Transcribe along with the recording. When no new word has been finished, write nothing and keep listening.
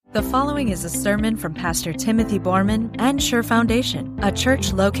The following is a sermon from Pastor Timothy Borman and Sure Foundation, a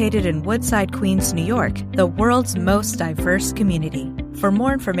church located in Woodside, Queens, New York, the world's most diverse community. For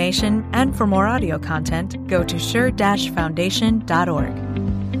more information and for more audio content, go to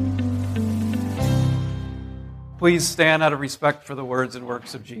sure-foundation.org. Please stand out of respect for the words and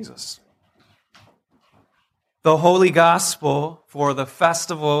works of Jesus. The Holy Gospel for the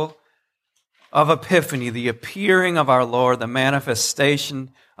festival of Epiphany, the appearing of our Lord, the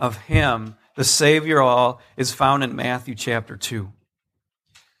manifestation of Him, the Savior all, is found in Matthew chapter 2.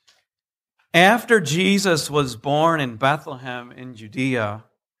 After Jesus was born in Bethlehem in Judea,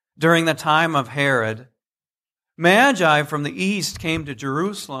 during the time of Herod, Magi from the east came to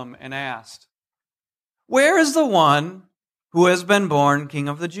Jerusalem and asked, "Where is the one who has been born King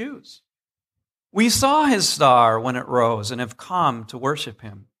of the Jews? We saw his star when it rose and have come to worship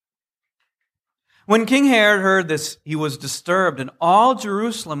him." When King Herod heard this, he was disturbed, and all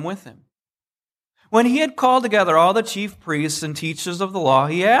Jerusalem with him. When he had called together all the chief priests and teachers of the law,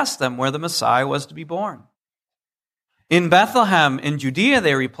 he asked them where the Messiah was to be born. "In Bethlehem in Judea,"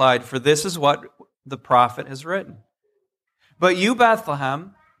 they replied, "for this is what the prophet has written. But you,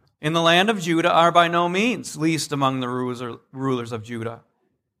 Bethlehem, in the land of Judah, are by no means least among the rulers of Judah.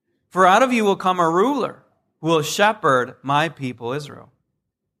 For out of you will come a ruler who will shepherd my people Israel."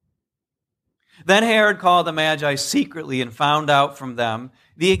 Then Herod called the Magi secretly and found out from them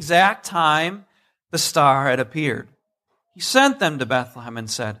the exact time the star had appeared. He sent them to Bethlehem and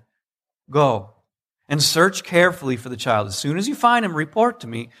said, "Go and search carefully for the child. As soon as you find him, report to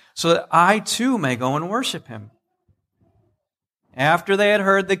me, so that I too may go and worship him." After they had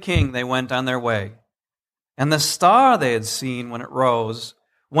heard the king, they went on their way. And the star they had seen when it rose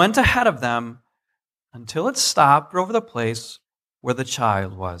went ahead of them until it stopped over the place where the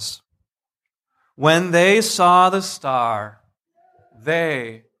child was. When they saw the star,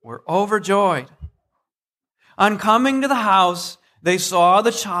 they were overjoyed. On coming to the house, they saw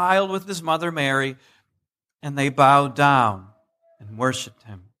the child with his mother Mary, and they bowed down and worshipped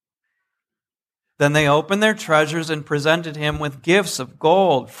him. Then they opened their treasures and presented him with gifts of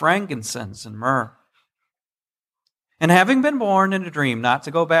gold, frankincense, and myrrh. And having been warned in a dream not to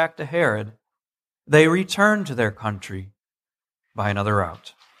go back to Herod, they returned to their country by another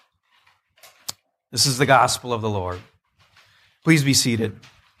route. This is the gospel of the Lord. Please be seated.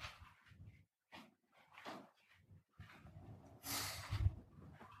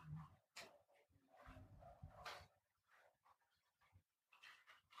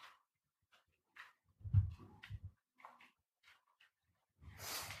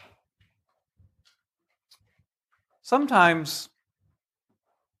 Sometimes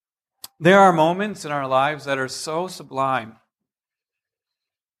there are moments in our lives that are so sublime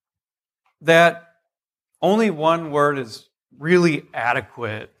that only one word is really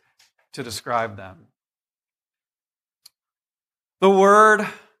adequate to describe them. The word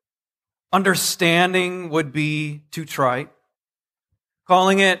understanding would be too trite.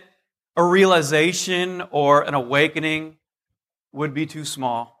 Calling it a realization or an awakening would be too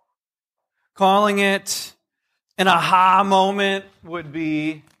small. Calling it an aha moment would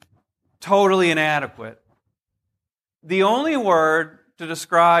be totally inadequate. The only word to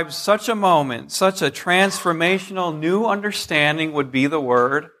describe such a moment, such a transformational new understanding, would be the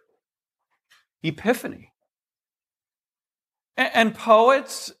word Epiphany. And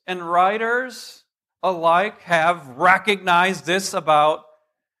poets and writers alike have recognized this about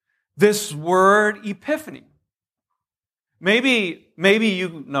this word Epiphany. Maybe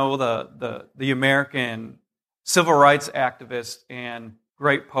you know the American civil rights activist and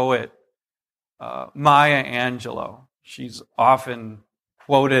great poet Maya Angelou. She's often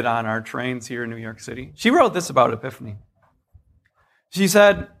quoted on our trains here in New York City. She wrote this about Epiphany. She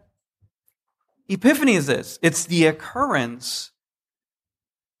said, "Epiphany is this. It's the occurrence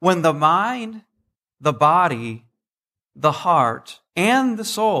when the mind, the body, the heart, and the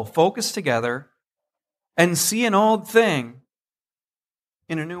soul focus together and see an old thing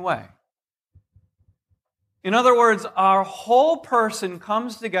in a new way." In other words, our whole person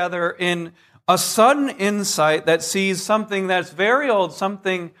comes together in a sudden insight that sees something that's very old,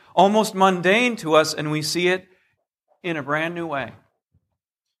 something almost mundane to us, and we see it in a brand new way.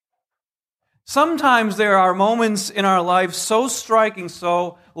 Sometimes there are moments in our life so striking,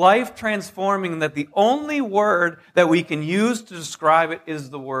 so life-transforming, that the only word that we can use to describe it is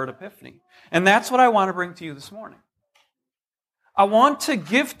the word Epiphany. And that's what I want to bring to you this morning. I want to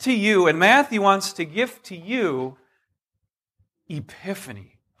give to you, and Matthew wants to give to you,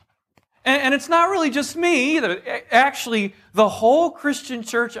 Epiphany. And it's not really just me either. Actually, the whole Christian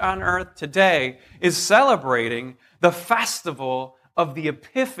church on earth today is celebrating the festival of the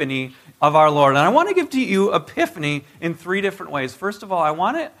epiphany of our Lord. And I want to give to you epiphany in three different ways. First of all, I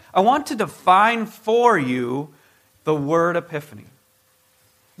want to define for you the word epiphany.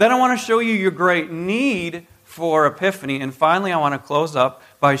 Then I want to show you your great need for epiphany. And finally, I want to close up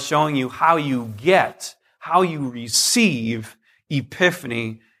by showing you how you receive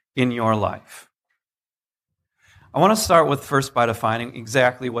epiphany in your life. I want to start with first by defining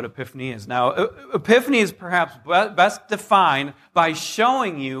exactly what epiphany is. Now, epiphany is perhaps best defined by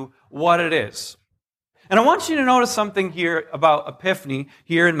showing you what it is. And I want you to notice something here about epiphany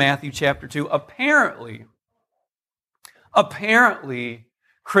here in Matthew chapter 2. Apparently,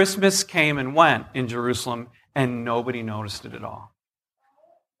 Christmas came and went in Jerusalem, and nobody noticed it at all.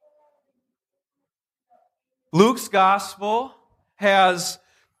 Luke's gospel has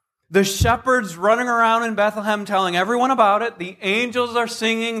the shepherds running around in Bethlehem telling everyone about it. The angels are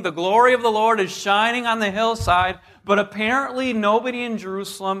singing. The glory of the Lord is shining on the hillside. But apparently nobody in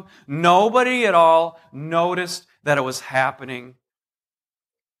Jerusalem, nobody at all, noticed that it was happening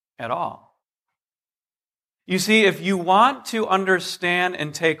at all. You see, if you want to understand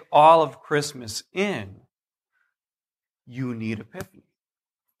and take all of Christmas in, you need epiphany.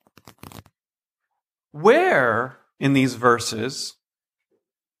 Where in these verses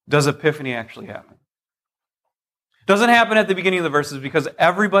does epiphany actually happen? It doesn't happen at the beginning of the verses because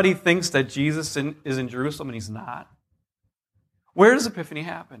everybody thinks that Jesus is in Jerusalem and he's not. Where does epiphany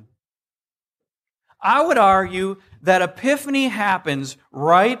happen? I would argue that epiphany happens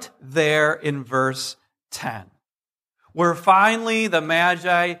right there in verse 10, where finally the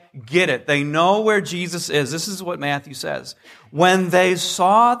Magi get it. They know where Jesus is. This is what Matthew says. When they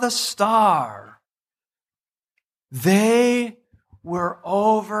saw the star, they were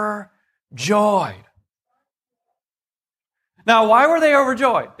overjoyed. Now, why were they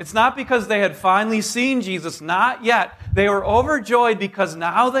overjoyed? It's not because they had finally seen Jesus, not yet. They were overjoyed because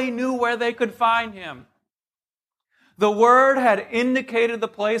now they knew where they could find him. The Word had indicated the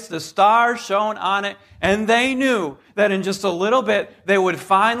place, the star shone on it, and they knew that in just a little bit they would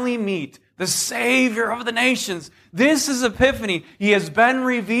finally meet the Savior of the nations. This is Epiphany. He has been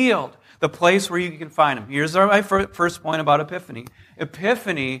revealed, the place where you can find him. Here's my first point about Epiphany.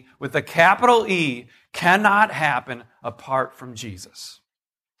 Epiphany, with a capital E, cannot happen apart from Jesus.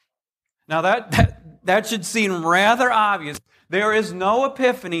 Now that should seem rather obvious. There is no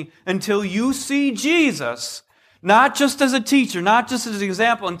epiphany until you see Jesus, not just as a teacher, not just as an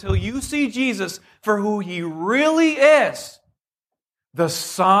example, until you see Jesus for who he really is, the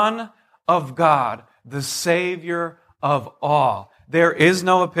Son of God, the Savior of all. There is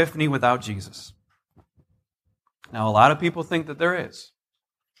no epiphany without Jesus. Now, a lot of people think that there is.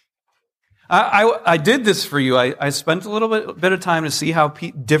 I did this for you. I spent a little bit of time to see how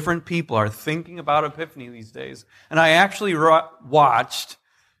different people are thinking about Epiphany these days. And I actually watched,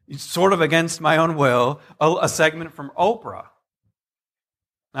 sort of against my own will, a segment from Oprah.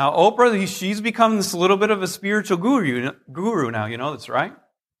 Now, Oprah, she's become this little bit of a spiritual guru now. You know that's right?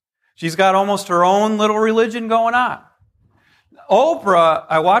 She's got almost her own little religion going on. Oprah,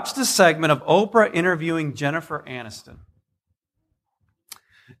 I watched a segment of Oprah interviewing Jennifer Aniston.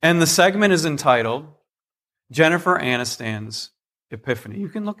 And the segment is entitled, Jennifer Aniston's Epiphany. You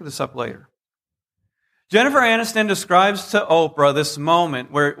can look this up later. Jennifer Aniston describes to Oprah this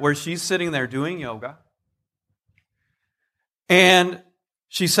moment where she's sitting there doing yoga. And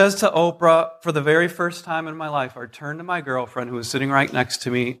she says to Oprah, for the very first time in my life, I turned to my girlfriend who was sitting right next to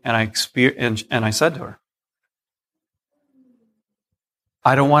me, and I said to her,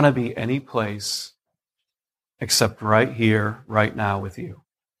 I don't want to be any place except right here, right now with you.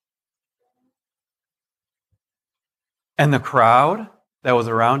 And the crowd that was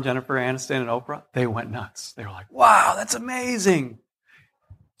around Jennifer Aniston and Oprah, they went nuts. They were like, wow, that's amazing.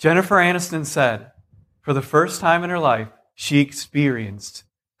 Jennifer Aniston said, for the first time in her life, she experienced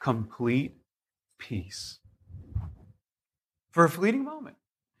complete peace. For a fleeting moment.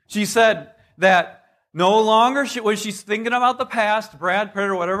 She said that no longer was she thinking about the past, Brad Pitt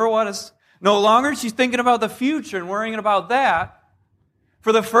or whatever it was. No longer she's thinking about the future and worrying about that.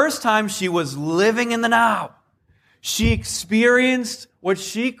 For the first time, she was living in the now. She experienced what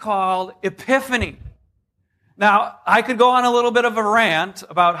she called epiphany. Now, I could go on a little bit of a rant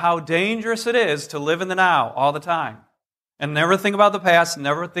about how dangerous it is to live in the now all the time and never think about the past,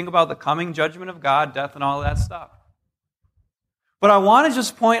 never think about the coming judgment of God, death, and all that stuff. But I want to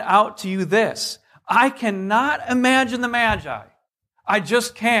just point out to you this. I cannot imagine the Magi. I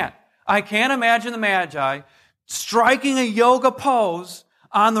just can't. I can't imagine the Magi striking a yoga pose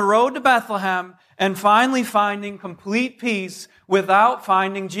on the road to Bethlehem and finally finding complete peace without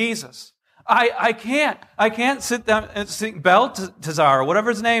finding Jesus. I can't sit down and sing Belteshazzar, or whatever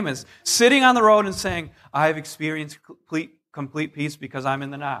his name is, sitting on the road and saying, I have experienced complete peace because I'm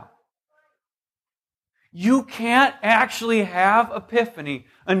in the now. You can't actually have epiphany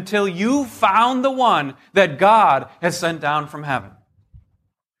until you found the one that God has sent down from heaven.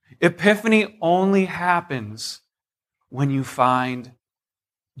 Epiphany only happens when you find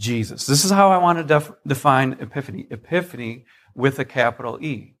Jesus. This is how I want to define epiphany. Epiphany with a capital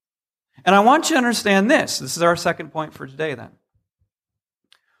E. And I want you to understand this. This is our second point for today then.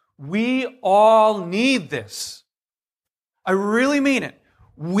 We all need this. I really mean it.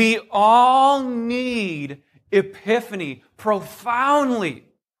 We all need epiphany profoundly.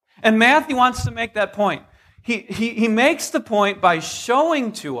 And Matthew wants to make that point. He makes the point by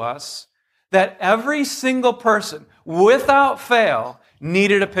showing to us that every single person, without fail,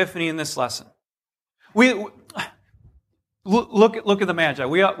 needed epiphany in this lesson. Look at the Magi.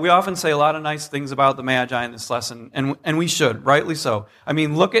 We often say a lot of nice things about the Magi in this lesson, and we should, rightly so. I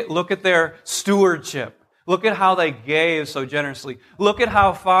mean, look at their stewardship. Look at how they gave so generously. Look at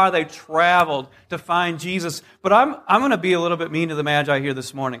how far they traveled to find Jesus. But I'm going to be a little bit mean to the Magi here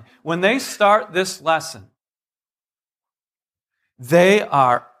this morning. When they start this lesson, they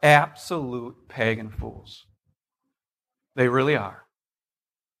are absolute pagan fools. They really are.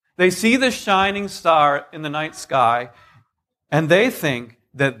 They see the shining star in the night sky, and they think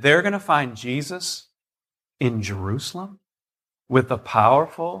that they're going to find Jesus in Jerusalem with the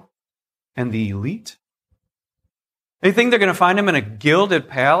powerful and the elite. They think they're going to find him in a gilded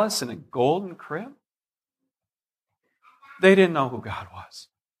palace in a golden crib. They didn't know who God was.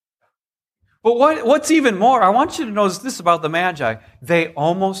 But what's even more, I want you to notice this about the Magi. They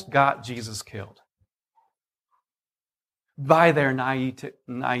almost got Jesus killed by their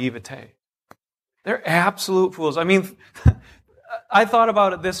naivete. They're absolute fools. I mean, I thought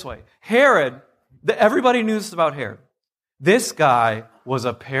about it this way. Herod, everybody knew this about Herod. This guy was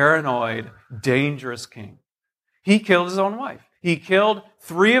a paranoid, dangerous king. He killed his own wife. He killed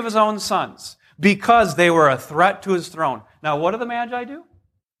 3 of his own sons because they were a threat to his throne. Now, what do the Magi do?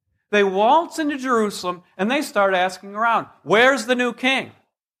 They waltz into Jerusalem and they start asking around, where's the new king?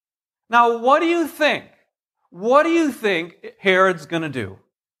 Now, what do you think? What do you think Herod's going to do?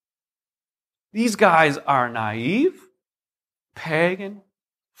 These guys are naive, pagan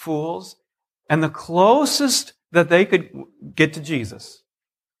fools, and the closest that they could get to Jesus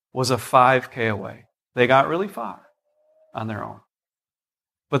was a 5K away. They got really far on their own.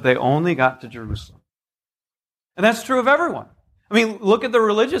 But they only got to Jerusalem. And that's true of everyone. I mean, look at the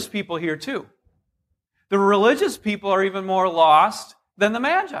religious people here too. The religious people are even more lost than the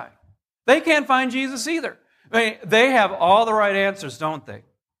Magi. They can't find Jesus either. I mean, they have all the right answers, don't they?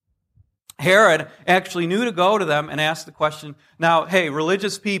 Herod actually knew to go to them and ask the question, now, hey,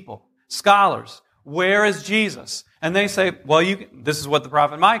 religious people, scholars, where is Jesus? And they say, well, this is what the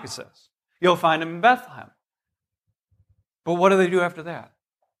prophet Micah says. You'll find him in Bethlehem. But what do they do after that?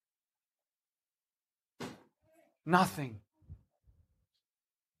 Nothing.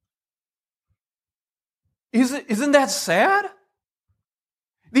 Isn't that sad?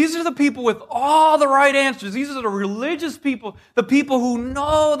 These are the people with all the right answers. These are the religious people, the people who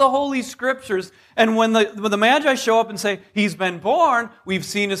know the Holy Scriptures. And when the Magi show up and say, he's been born, we've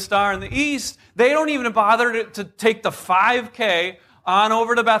seen a star in the east, they don't even bother to take the 5K on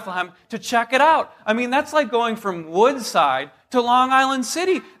over to Bethlehem to check it out. I mean, that's like going from Woodside to Long Island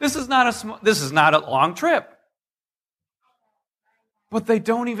City. This is not a long trip. But they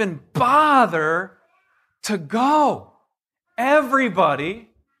don't even bother to go. Everybody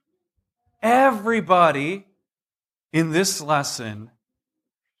in this lesson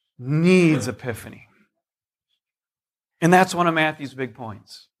needs epiphany. And that's one of Matthew's big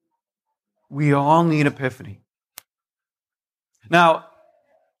points. We all need epiphany. Now,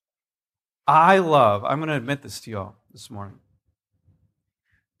 I'm going to admit this to y'all this morning.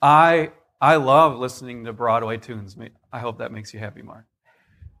 I love listening to Broadway tunes. I hope that makes you happy, Mark.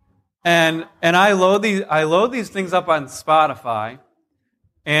 And I load these things up on Spotify,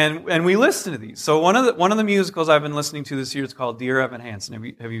 and we listen to these. So one of the musicals I've been listening to this year is called Dear Evan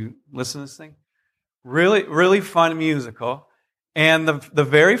Hansen. Have you listened to this thing? Really, really fun musical. And the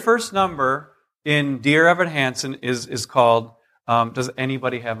very first number in Dear Evan Hansen is called Does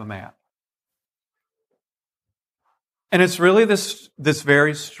Anybody Have a Map? And it's really this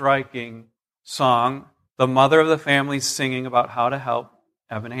very striking song. The mother of the family singing about how to help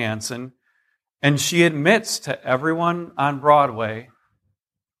Evan Hansen. And she admits to everyone on Broadway,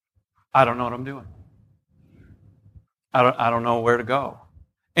 I don't know what I'm doing. I don't know where to go.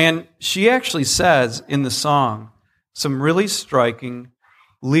 And she actually says in the song some really striking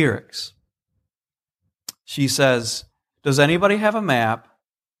lyrics. She says, "Does anybody have a map?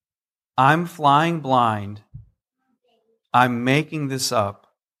 I'm flying blind. I'm making this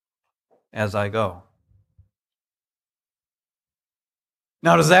up as I go."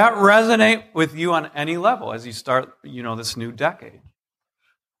 Now, does that resonate with you on any level as you start, this new decade?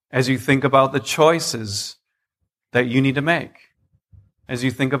 As you think about the choices that you need to make? As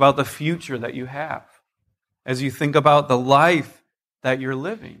you think about the future that you have? As you think about the life that you're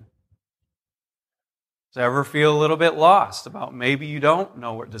living? Does it ever feel a little bit lost about maybe you don't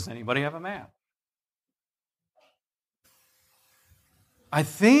know where? Does anybody have a map? I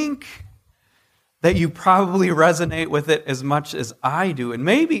think that you probably resonate with it as much as I do. And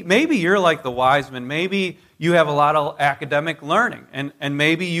maybe you're like the wise men. Maybe you have a lot of academic learning. And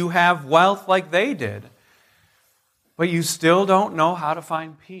maybe you have wealth like they did. But you still don't know how to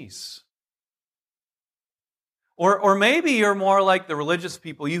find peace. Or maybe you're more like the religious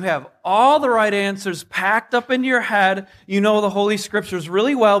people. You have all the right answers packed up into your head. You know the Holy Scriptures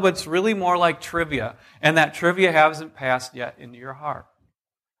really well, but it's really more like trivia. And that trivia hasn't passed yet into your heart,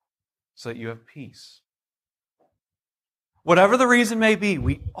 so that you have peace. Whatever the reason may be,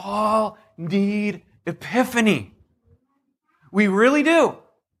 we all need epiphany. We really do.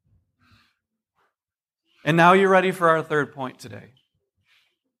 And now you're ready for our third point today.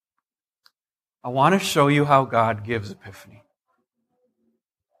 I want to show you how God gives epiphany.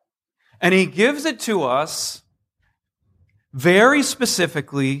 And He gives it to us very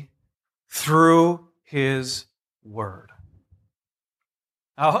specifically through His Word.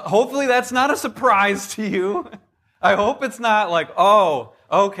 Now, hopefully that's not a surprise to you. I hope it's not like, oh,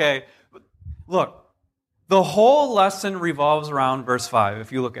 okay. Look, the whole lesson revolves around verse 5,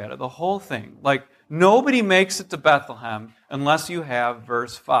 if you look at it. The whole thing. Like, nobody makes it to Bethlehem unless you have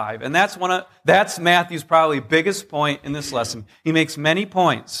verse 5. And that's Matthew's probably biggest point in this lesson. He makes many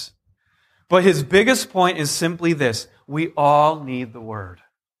points. But his biggest point is simply this. We all need the Word.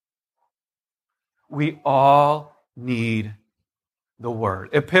 We all need the Word.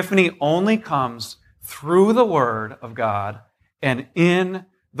 Epiphany only comes through the Word of God and in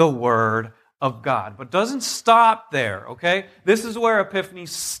the Word of God. But doesn't stop there, okay? This is where Epiphany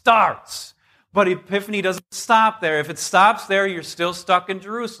starts. But Epiphany doesn't stop there. If it stops there, you're still stuck in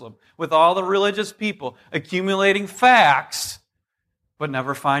Jerusalem with all the religious people accumulating facts, but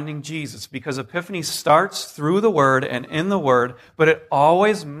never finding Jesus. Because Epiphany starts through the Word and in the Word, but it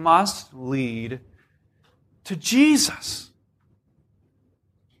always must lead to Jesus.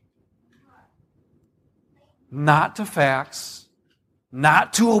 Not to facts,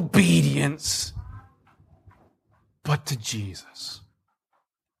 not to obedience, but to Jesus.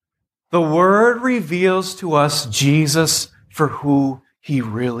 The Word reveals to us Jesus for who He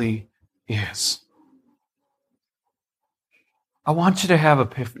really is. I want you to have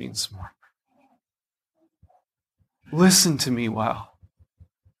epiphany this morning. Listen to me well.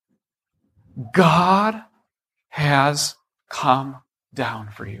 God has come down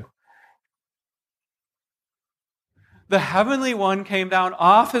for you. The Heavenly One came down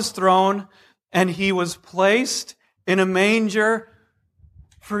off His throne and He was placed in a manger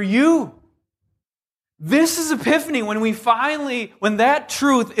for you. This is Epiphany, when that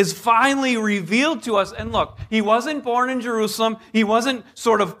truth is finally revealed to us. And look, He wasn't born in Jerusalem. He wasn't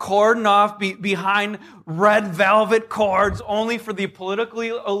sort of cordoned off behind red velvet cords only for the politically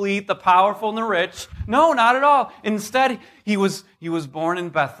elite, the powerful, and the rich. No, not at all. Instead, He was born in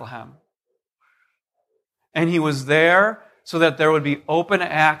Bethlehem. And He was there so that there would be open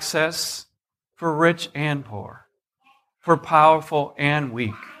access for rich and poor, for powerful and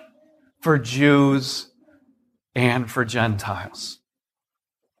weak, for Jews and for Gentiles.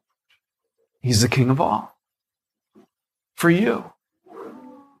 He's the King of all. For you.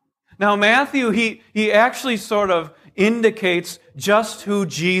 Now, Matthew, he actually sort of indicates just who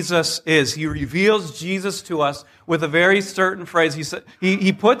Jesus is. He reveals Jesus to us with a very certain phrase.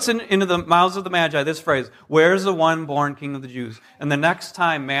 He puts into the mouths of the Magi this phrase, "Where's the one born King of the Jews?" And the next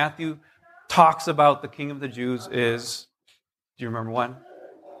time Matthew talks about the King of the Jews is, do you remember when?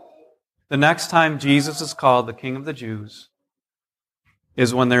 The next time Jesus is called the King of the Jews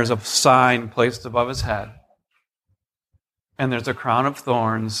is when there's a sign placed above His head and there's a crown of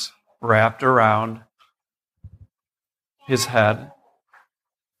thorns wrapped around His head,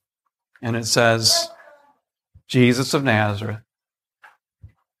 and it says, "Jesus of Nazareth,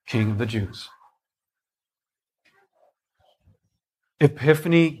 King of the Jews."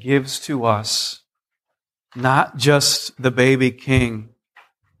 Epiphany gives to us not just the baby king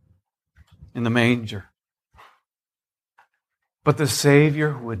in the manger, but the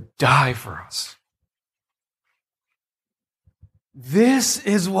Savior who would die for us. This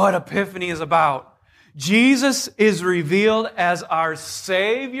is what Epiphany is about. Jesus is revealed as our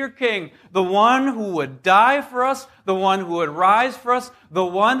Savior King, the one who would die for us, the one who would rise for us, the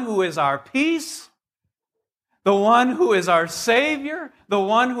one who is our peace, the one who is our Savior, the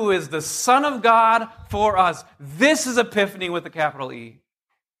one who is the Son of God for us. This is Epiphany with a capital E.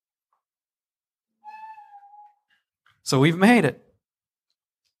 So we've made it.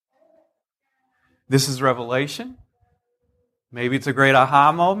 This is Revelation. Maybe it's a great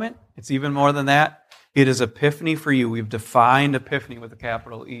aha moment. It's even more than that. It is Epiphany for you. We've defined Epiphany with a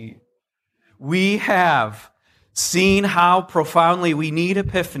capital E. We have seen how profoundly we need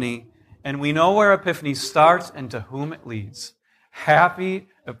Epiphany, and we know where Epiphany starts and to whom it leads. Happy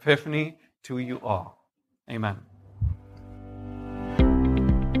Epiphany to you all. Amen.